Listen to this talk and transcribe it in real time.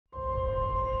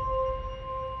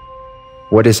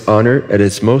What is honor at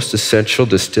its most essential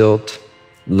distilled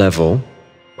level?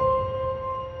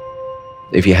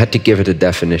 If you had to give it a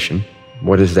definition,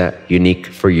 what is that unique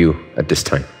for you at this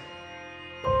time?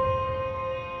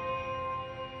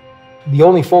 The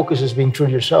only focus is being true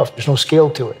to yourself. There's no scale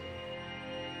to it.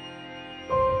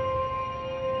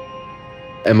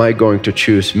 Am I going to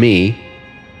choose me,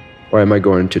 or am I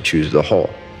going to choose the whole?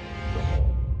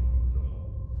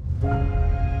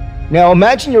 Now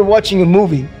imagine you're watching a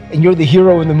movie and you're the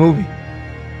hero in the movie.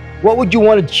 What would you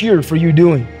want to cheer for you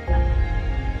doing?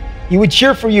 You would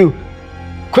cheer for you,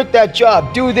 quit that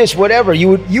job, do this, whatever.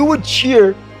 You would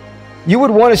cheer, you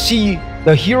would want to see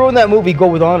the hero in that movie go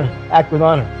with honor, act with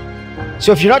honor.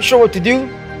 So if you're not sure what to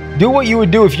do what you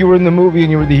would do if you were in the movie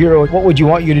and you were the hero. What would you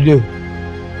want you to do?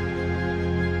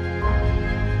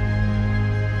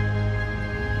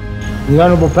 The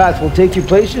honorable path will take you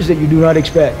places that you do not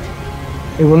expect.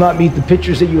 It will not meet the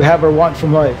pictures that you have or want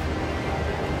from life.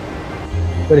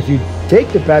 But if you take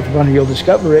the path of honor, you'll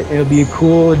discover it, and it'll be a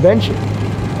cool adventure.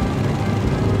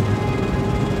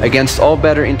 Against all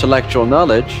better intellectual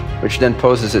knowledge, which then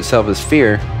poses itself as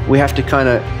fear, we have to kind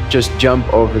of just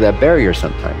jump over that barrier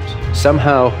sometimes,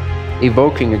 somehow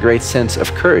evoking a great sense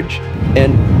of courage.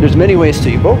 And there's many ways to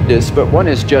evoke this, but one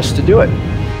is just to do it.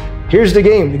 Here's the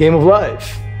game of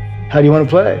life. How do you want to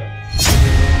play?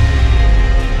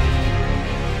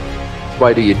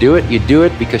 Why do you do it? You do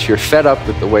it because you're fed up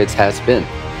with the way it has been.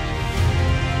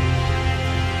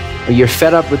 You're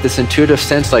fed up with this intuitive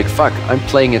sense like, fuck, I'm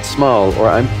playing it small, or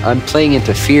I'm playing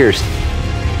into fears,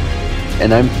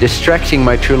 and I'm distracting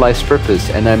my true life's purpose,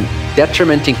 and I'm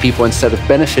detrimenting people instead of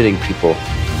benefiting people.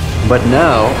 But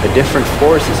now a different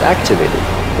force is activated.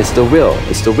 It's the will,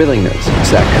 it's the willingness, it's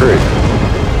that courage.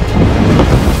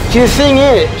 See, the thing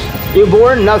is, you're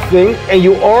born nothing and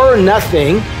you are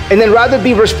nothing, and then rather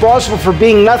be responsible for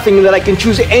being nothing, that I can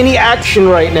choose any action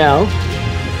right now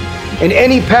and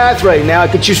any path right now. I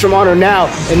could choose from honor now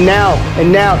and now and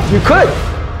now. You could.